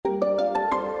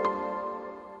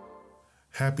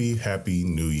happy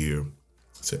New Year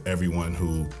to everyone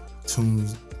who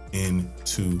tunes in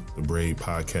to the Braid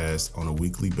podcast on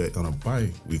a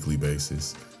bi-weekly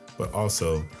basis, but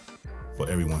also for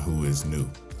everyone who is new.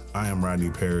 I am Rodney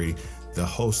Perry, the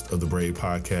host of the Braid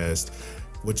podcast,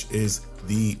 which is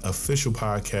the official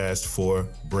podcast for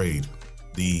Braid,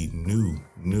 the new,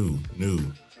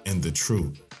 and the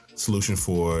true solution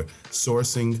for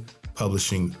sourcing,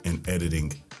 publishing, and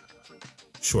editing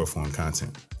short form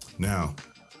content. Now,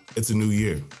 it's a new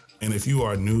year. And if you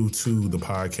are new to the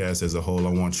podcast as a whole,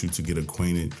 I want you to get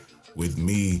acquainted with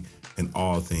me and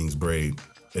all things Braid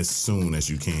as soon as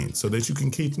you can, so that you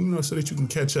can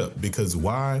catch up. Because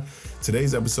why?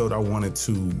 Today's episode, I wanted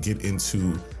to get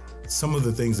into some of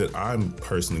the things that I'm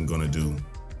personally going to do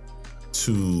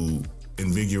to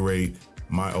invigorate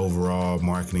my overall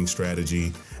marketing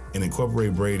strategy and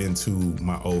incorporate Braid into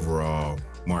my overall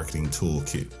marketing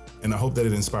toolkit. And I hope that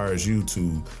it inspires you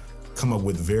to come up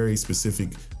with very specific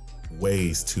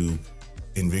ways to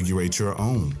invigorate your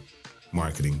own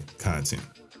marketing content.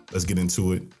 Let's get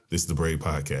into it. This is the Braid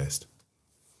Podcast.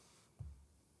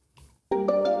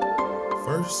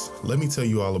 First, let me tell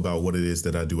you all about what it is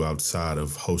that I do outside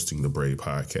of hosting the Braid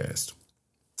Podcast.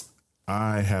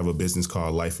 I have a business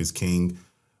called Life is King,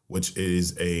 which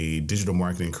is a digital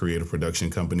marketing creative production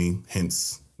company,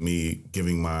 hence me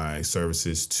giving my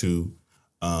services to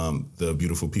the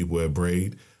beautiful people at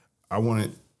Braid. I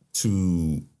wanted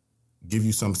to give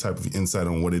you some type of insight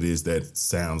on what it is that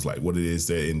sounds like, what it is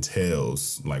that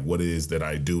entails, like what it is that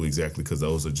I do exactly, because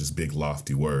those are just big,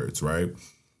 lofty words, right?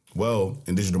 Well,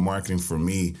 in digital marketing for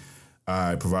me,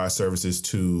 I provide services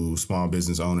to small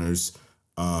business owners,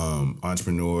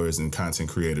 entrepreneurs, and content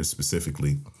creators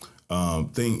specifically.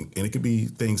 And it could be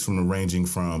things ranging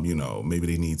from, maybe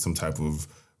they need some type of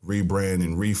rebrand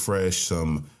and refresh,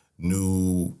 some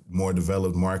new, more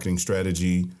developed marketing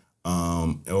strategy,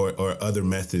 or other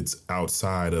methods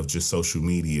outside of just social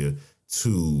media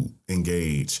to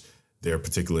engage their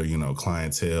particular,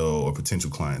 clientele or potential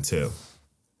clientele,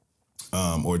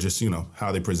 or just,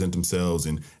 how they present themselves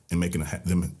and making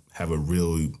them have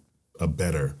a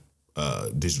better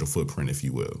digital footprint, if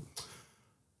you will.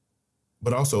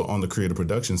 But also on the creative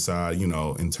production side,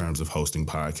 in terms of hosting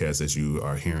podcasts as you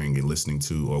are hearing and listening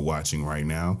to or watching right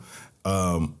now,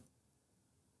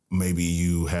 maybe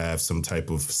you have some type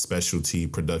of specialty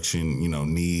production,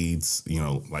 needs,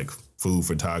 like food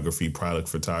photography, product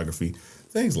photography,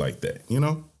 things like that,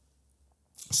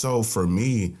 So for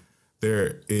me,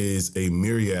 there is a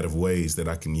myriad of ways that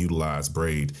I can utilize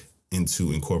Braid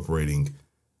into incorporating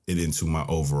it into my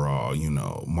overall,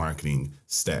 marketing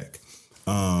stack.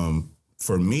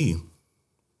 For me,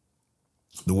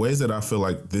 the ways that I feel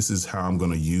like this is how I'm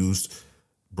going to use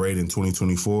Braid in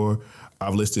 2024,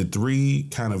 I've listed 3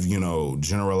 kind of,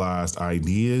 generalized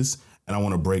ideas, and I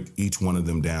want to break each one of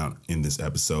them down in this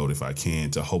episode if I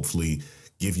can, to hopefully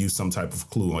give you some type of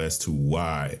clue as to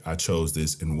why I chose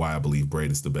this and why I believe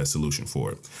Braid is the best solution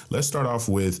for it. Let's start off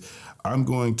with, I'm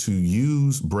going to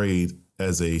use Braid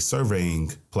as a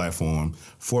surveying platform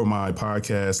for my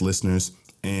podcast listeners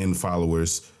and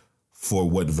followers for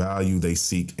what value they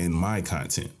seek in my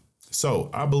content. So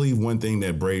I believe one thing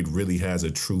that Braid really has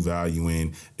a true value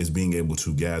in is being able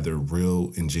to gather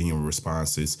real and genuine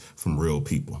responses from real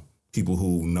people. People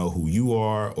who know who you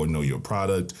are, or know your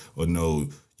product, or know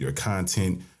your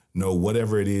content, know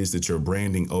whatever it is that your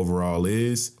branding overall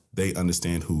is, they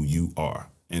understand who you are.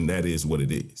 And that is what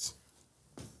it is.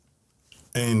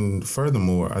 And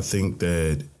furthermore, I think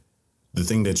that the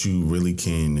thing that you really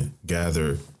can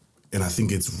gather, and I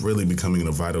think it's really becoming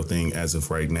a vital thing as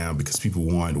of right now, because people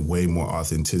want way more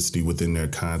authenticity within their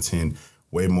content,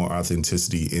 way more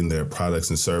authenticity in their products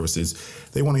and services.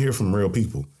 They want to hear from real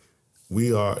people.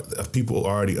 People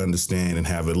already understand and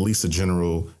have at least a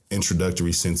general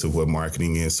introductory sense of what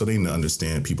marketing is. So they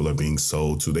understand people are being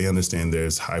sold to. They understand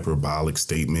there's hyperbolic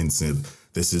statements and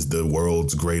this is the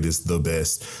world's greatest, the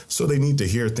best. So they need to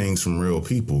hear things from real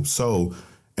people. So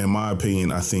in my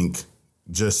opinion, I think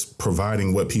just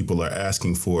providing what people are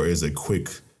asking for is a quick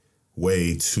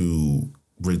way to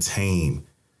retain,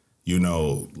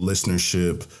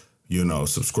 listenership,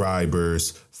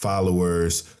 subscribers,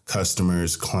 followers,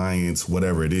 customers, clients,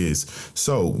 whatever it is.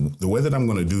 So the way that I'm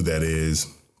going to do that is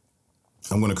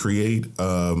I'm going to create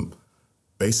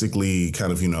basically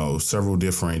kind of, several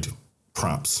different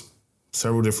prompts.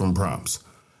 Start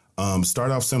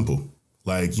off simple,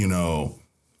 like,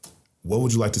 what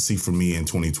would you like to see from me in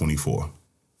 2024?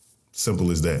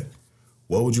 Simple as that.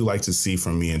 What would you like to see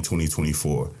from me in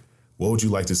 2024? What would you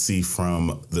like to see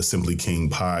from the Simply King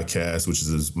podcast, which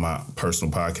is my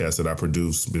personal podcast that I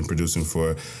been producing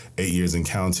for 8 years and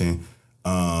counting?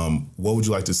 What would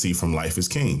you like to see from Life is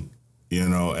King?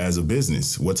 As a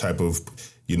business, what type of,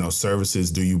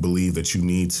 services do you believe that you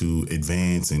need to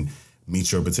advance and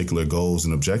meet your particular goals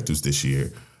and objectives this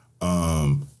year?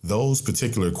 Those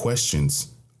particular questions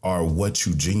are what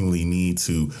you genuinely need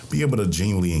to be able to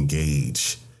genuinely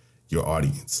engage your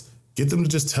audience. Get them to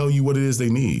just tell you what it is they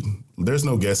need. There's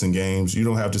no guessing games. You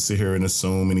don't have to sit here and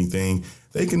assume anything.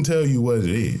 They can tell you what it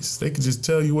is. They can just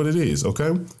tell you what it is,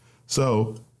 okay?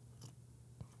 So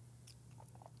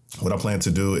what I plan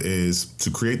to do is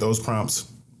to create those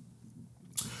prompts,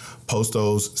 post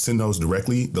those, send those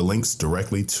directly, the links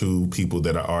directly to people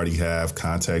that I already have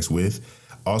contacts with.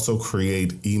 Also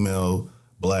create email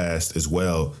blast as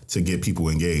well to get people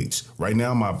engaged. Right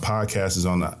now, my podcast is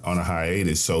on a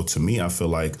hiatus. So to me, I feel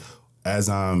like as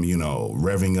I'm,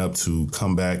 revving up to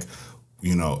come back,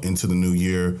 into the new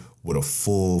year with a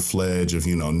full fledged of,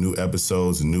 new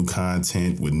episodes and new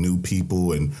content with new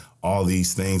people and all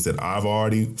these things that I've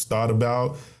already thought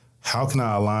about, how can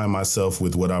I align myself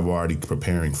with what I'm already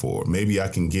preparing for? Maybe I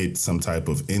can get some type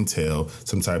of intel,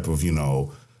 some type of,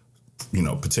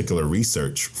 particular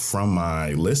research from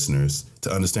my listeners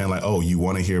to understand like, oh, you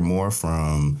want to hear more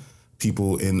from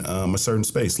people in a certain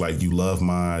space. Like you love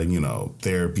my,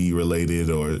 therapy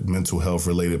related or mental health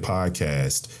related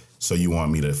podcast. So you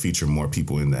want me to feature more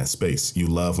people in that space. You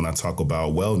love when I talk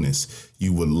about wellness.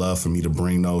 You would love for me to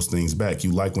bring those things back.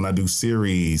 You like when I do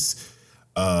series,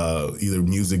 either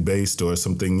music based or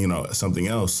something, something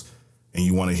else. And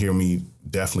you want to hear me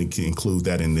definitely include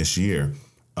that in this year.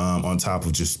 On top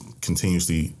of just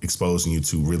continuously exposing you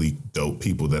to really dope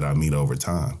people that I meet over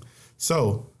time.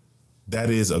 So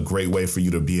that is a great way for you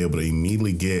to be able to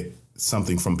immediately get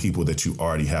something from people that you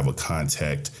already have a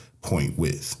contact point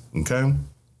with. Okay.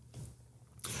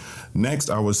 Next,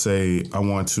 I would say I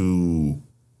want to,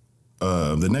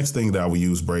 the next thing that I will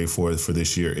use Braid for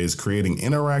this year is creating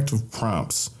interactive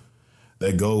prompts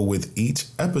that go with each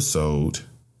episode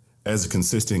as a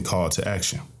consistent call to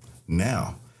action.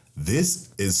 Now, this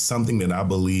is something that I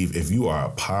believe if you are a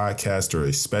podcaster,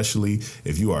 especially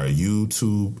if you are a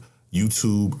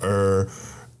YouTuber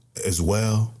as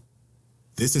well,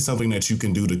 this is something that you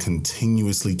can do to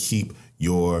continuously keep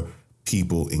your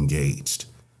people engaged.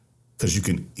 Because you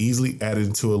can easily add it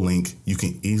into a link. You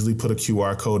can easily put a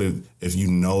QR code if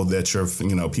you know that your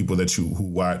people that who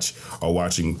watch are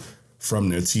watching from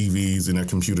their TVs and their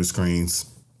computer screens.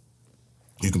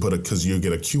 You can because you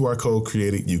get a QR code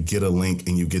created, you get a link,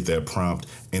 and you get that prompt,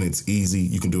 and it's easy.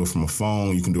 You can do it from a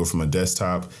phone. You can do it from a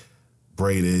desktop.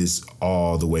 Braid is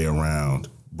all the way around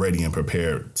ready and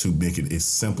prepared to make it as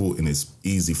simple and as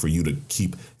easy for you to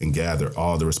keep and gather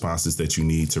all the responses that you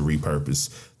need to repurpose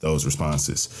those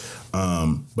responses.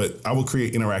 But I will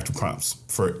create interactive prompts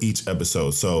for each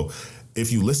episode. So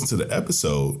if you listen to the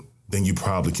episode, then you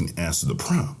probably can answer the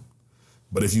prompt.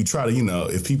 But if you try to,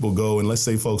 if people go and let's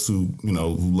say folks who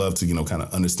love to, kind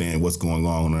of understand what's going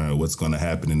on or what's going to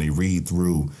happen, and they read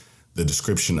through the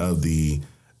description of the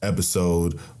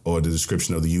episode or the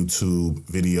description of the YouTube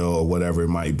video or whatever it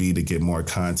might be to get more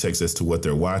context as to what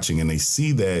they're watching, and they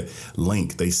see that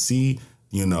link, they see,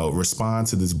 respond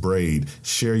to this braid,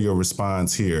 share your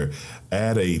response here,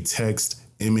 add a text,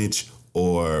 image,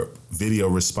 or video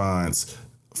response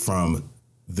from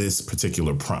this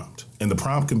particular prompt. And the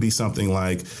prompt can be something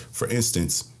like, for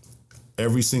instance,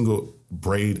 every single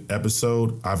braid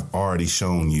episode, I've already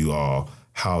shown you all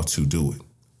how to do it.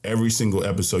 Every single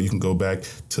episode, you can go back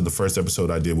to the first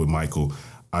episode I did with Michael.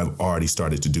 I've already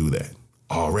started to do that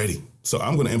already. So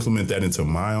I'm going to implement that into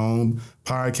my own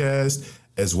podcast,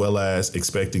 as well as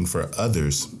expecting for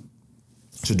others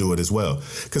to do it as well.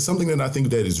 Because something that I think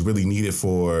that is really needed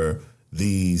for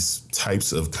these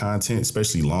types of content,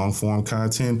 especially long form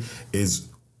content, is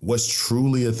what's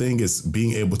truly a thing is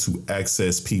being able to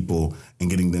access people and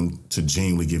getting them to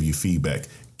genuinely give you feedback,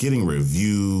 getting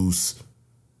reviews.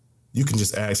 You can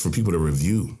just ask for people to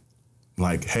review.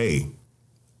 Like, hey,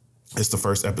 it's the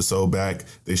first episode back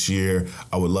this year.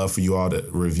 I would love for you all to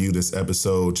review this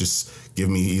episode. Just give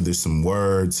me either some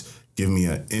words, give me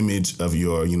an image of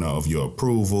your, of your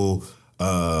approval,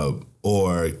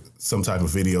 or some type of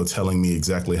video telling me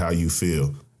exactly how you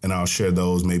feel. And I'll share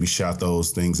those, maybe shout those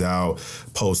things out,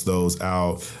 post those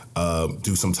out,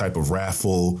 do some type of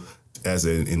raffle as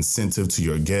an incentive to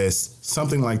your guests.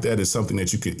 Something like that is something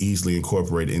that you could easily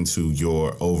incorporate into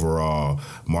your overall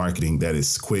marketing that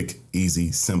is quick,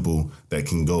 easy, simple, that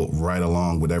can go right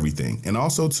along with everything. And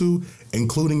also too,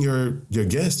 including your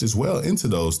guests as well into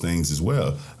those things as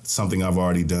well. Something I've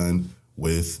already done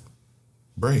with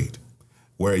Braid,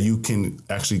 where you can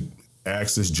actually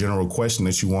ask this general question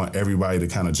that you want everybody to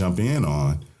kind of jump in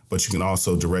on, but you can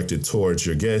also direct it towards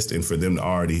your guest and for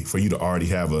you to already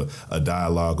have a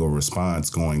dialogue or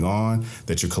response going on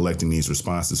that you're collecting these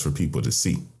responses for people to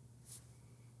see.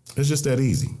 It's just that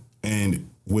easy. And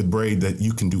with Braid, that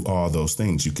you can do all those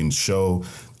things. You can show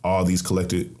all these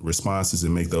collected responses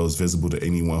and make those visible to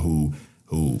anyone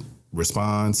who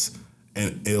responds,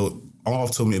 and it'll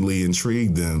ultimately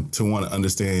intrigue them to want to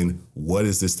understand, what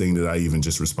is this thing that I even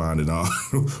just responded on?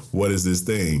 What is this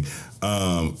thing?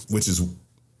 Which is,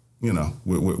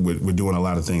 we're doing a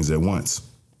lot of things at once.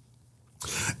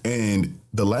 And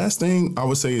the last thing I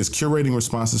would say is curating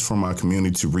responses from my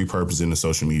community to repurpose into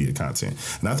social media content.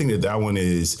 And I think that one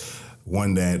is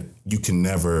one that you can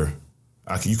never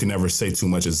say too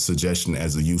much as a suggestion,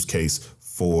 as a use case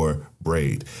for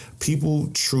Braid. People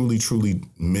truly, truly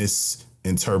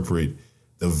misinterpret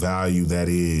the value that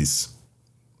is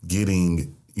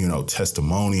getting,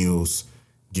 testimonials,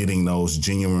 getting those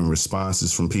genuine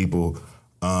responses from people.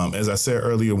 As I said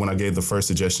earlier, when I gave the first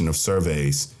suggestion of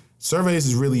surveys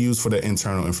is really used for that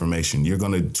internal information. You're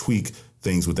going to tweak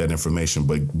things with that information,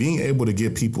 but being able to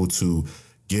get people to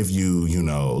give you,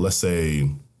 let's say,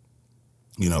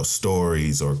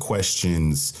 stories or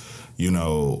questions,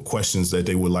 questions that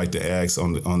they would like to ask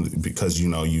on because,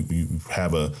 you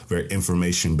have a very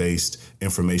information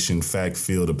fact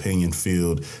filled, opinion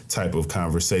filled type of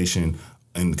conversation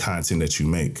and content that you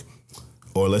make.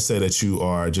 Or let's say that you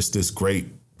are just this great,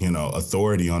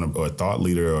 authority on or thought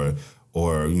leader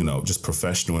or just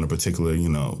professional in a particular,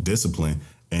 discipline,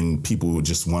 and people would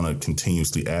just want to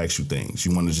continuously ask you things.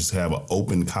 You want to just have an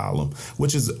open column,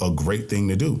 which is a great thing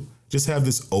to do. Just have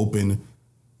this open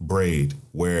Braid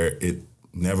where it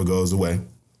never goes away,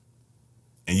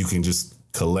 and you can just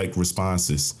collect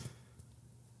responses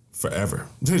forever.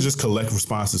 Just collect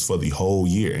responses for the whole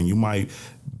year, and you might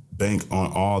bank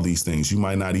on all these things. You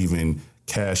might not even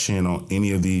cash in on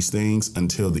any of these things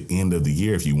until the end of the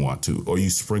year if you want to, or you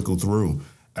sprinkle through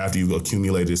after you've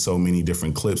accumulated so many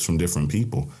different clips from different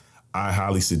people. I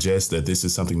highly suggest that this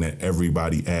is something that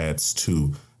everybody adds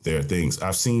to their things.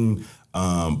 I've seen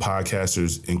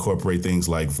podcasters incorporate things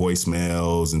like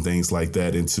voicemails and things like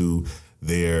that into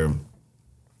their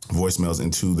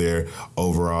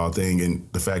overall thing. And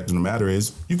the fact of the matter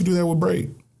is, you can do that with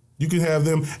Braid. You can have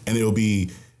them, and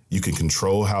you can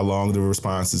control how long the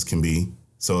responses can be.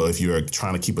 So if you're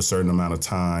trying to keep a certain amount of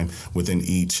time within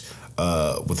each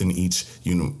call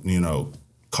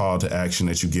to action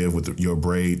that you give with your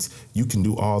braids, you can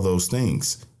do all those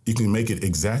things. You can make it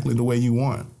exactly the way you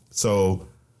want. So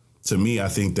to me, I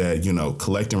think that,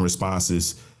 collecting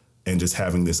responses and just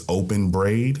having this open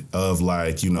Braid of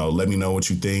let me know what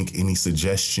you think, any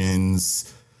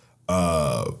suggestions,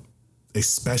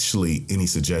 especially any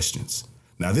suggestions.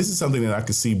 Now, this is something that I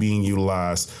could see being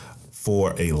utilized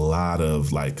for a lot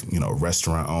of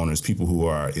restaurant owners, people who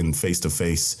are in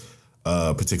face-to-face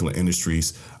particular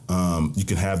industries. You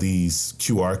can have these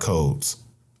QR codes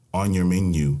on your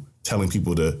menu telling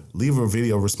people to leave a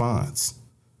video response.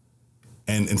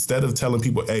 And instead of telling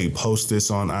people, hey, post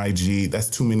this on IG, that's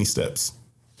too many steps.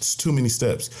 It's too many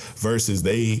steps versus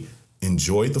they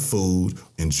enjoyed the food,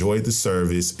 enjoyed the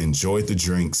service, enjoyed the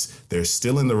drinks. They're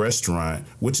still in the restaurant,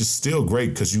 which is still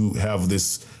great because you have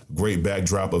this great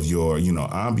backdrop of your,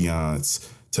 ambiance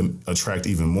to attract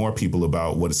even more people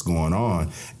about what is going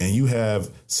on. And you have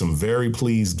some very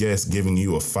pleased guests giving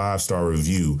you a 5-star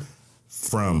review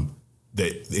from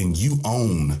that, and you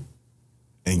own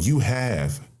and you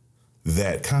have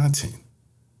that content.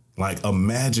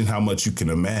 Imagine how much you can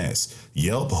amass.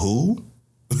 Yelp, who?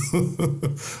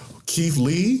 Keith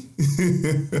Lee?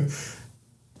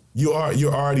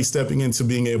 You're already stepping into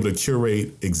being able to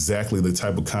curate exactly the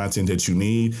type of content that you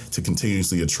need to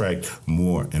continuously attract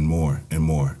more and more and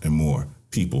more and more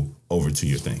people over to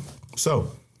your thing.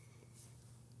 So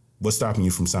what's stopping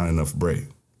you from signing up for Braid?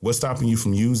 What's stopping you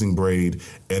from using Braid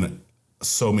and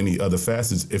so many other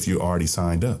facets if you're already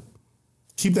signed up?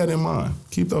 Keep that in mind.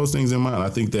 Keep those things in mind. I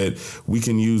think that we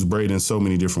can use Braid in so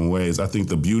many different ways. I think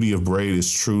the beauty of Braid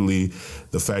is truly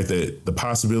the fact that the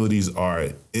possibilities are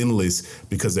endless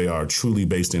because they are truly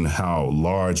based in how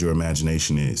large your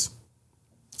imagination is.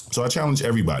 So I challenge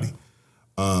everybody,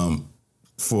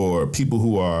 for people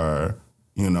who are,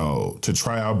 to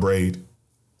try out Braid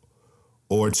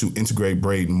or to integrate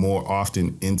Braid more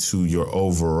often into your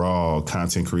overall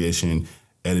content creation,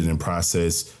 editing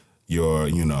process, your,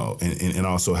 and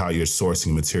also how you're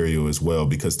sourcing material as well.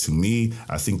 Because to me,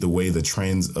 I think the way the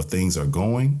trends of things are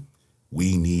going,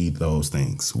 we need those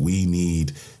things. We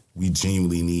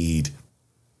genuinely need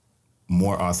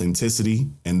more authenticity.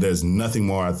 And there's nothing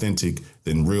more authentic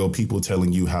than real people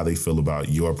telling you how they feel about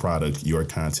your product, your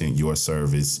content, your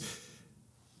service,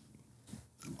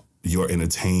 your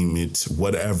entertainment,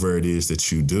 whatever it is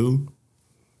that you do,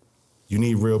 you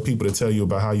need real people to tell you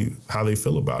about how they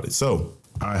feel about it. So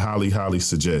I highly, highly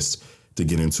suggest to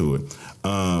get into it.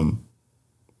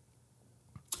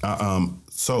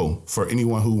 So for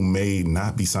anyone who may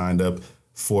not be signed up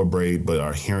for Braid but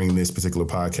are hearing this particular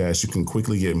podcast, you can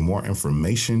quickly get more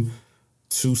information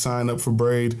to sign up for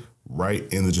Braid right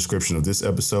in the description of this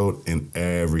episode and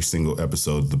every single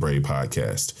episode of the Braid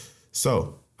podcast.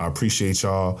 So I appreciate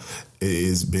y'all. It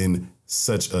has been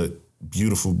such a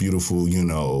beautiful, beautiful,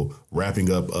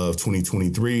 wrapping up of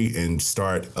 2023 and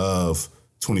start of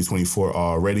 2024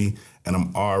 already. And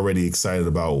I'm already excited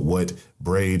about what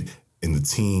Braid and the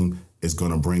team is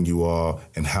going to bring you all,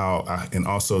 and and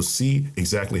also see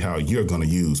exactly how you're going to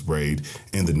use Braid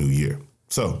in the new year.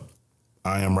 So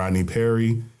I am Rodney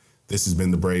Perry. This has been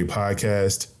the Braid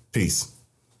Podcast. Peace.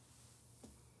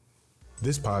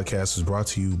 This podcast was brought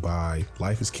to you by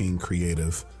Life is King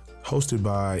Creative, hosted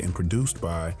by and produced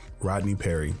by Rodney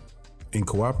Perry, in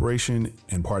cooperation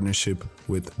and partnership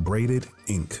with Braided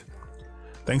Inc.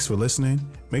 Thanks for listening.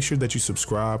 Make sure that you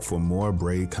subscribe for more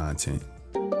Braid content.